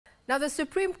Now, the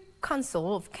Supreme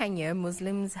Council of Kenya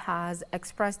Muslims has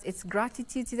expressed its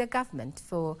gratitude to the government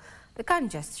for the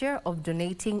kind gesture of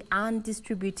donating and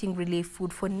distributing relief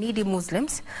food for needy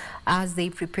Muslims as they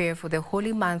prepare for the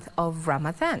holy month of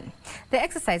Ramadan. The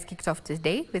exercise kicked off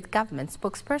today with government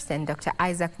spokesperson Dr.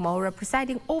 Isaac Maura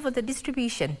presiding over the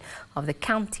distribution of the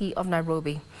County of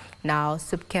Nairobi. Now,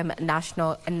 SUPKEM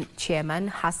National Chairman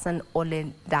Hassan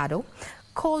Ole Dado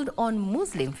called on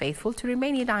Muslim faithful to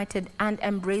remain united and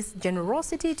embrace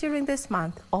generosity during this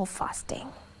month of fasting.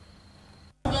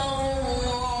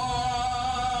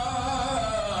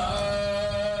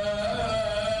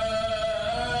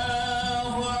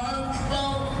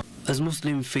 As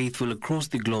Muslim faithful across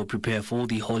the globe prepare for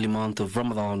the holy month of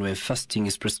Ramadan, where fasting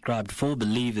is prescribed for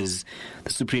believers,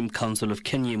 the Supreme Council of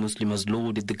Kenya Muslim has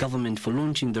lauded the government for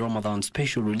launching the Ramadan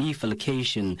special relief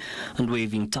allocation and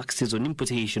waiving taxes on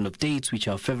importation of dates which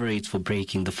are favorites for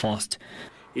breaking the fast.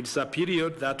 It's a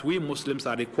period that we Muslims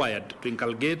are required to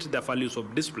inculcate the values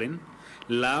of discipline,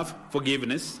 love,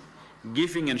 forgiveness,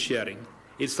 giving and sharing.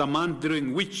 It's a month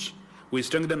during which we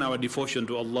strengthen our devotion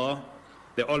to Allah,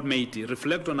 the Almighty,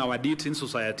 reflect on our deeds in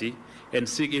society, and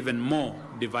seek even more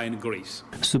divine grace.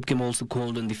 SUPKEM also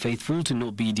called on the faithful to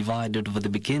not be divided over the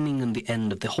beginning and the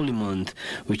end of the holy month,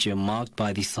 which are marked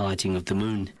by the sighting of the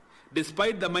moon.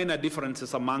 Despite the minor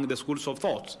differences among the schools of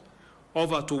thought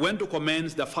over to when to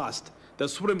commence the fast, the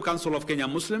Supreme Council of Kenya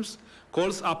Muslims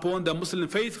calls upon the Muslim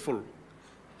faithful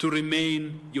to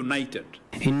remain united.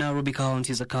 In Nairobi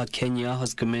County, Zakat Kenya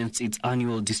has commenced its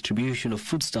annual distribution of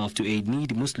foodstuff to aid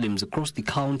needy Muslims across the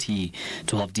county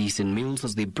to have decent meals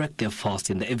as they break their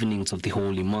fast in the evenings of the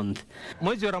holy month.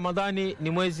 Mwezi wa Ramadhani ni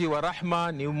mwezi wa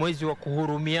rahma, ni mwezi wa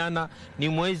kuhurumiana, ni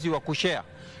mwezi wa kushare.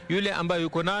 Yule ambaye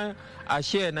yuko nayo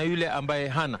ashare na yule ambaye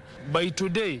hana. By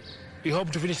today, we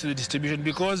hope to finish the distribution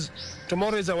because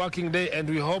tomorrow is a working day, and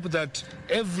we hope that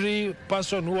every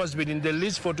person who has been in the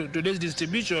list for today's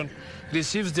distribution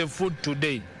receives the food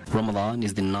today. Ramadan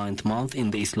is the 9th month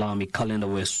in the Islamic calendar,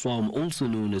 where Swam, also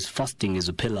known as fasting, is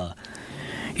a pillar.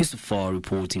 Yusufar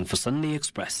reporting for Sunday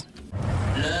Express.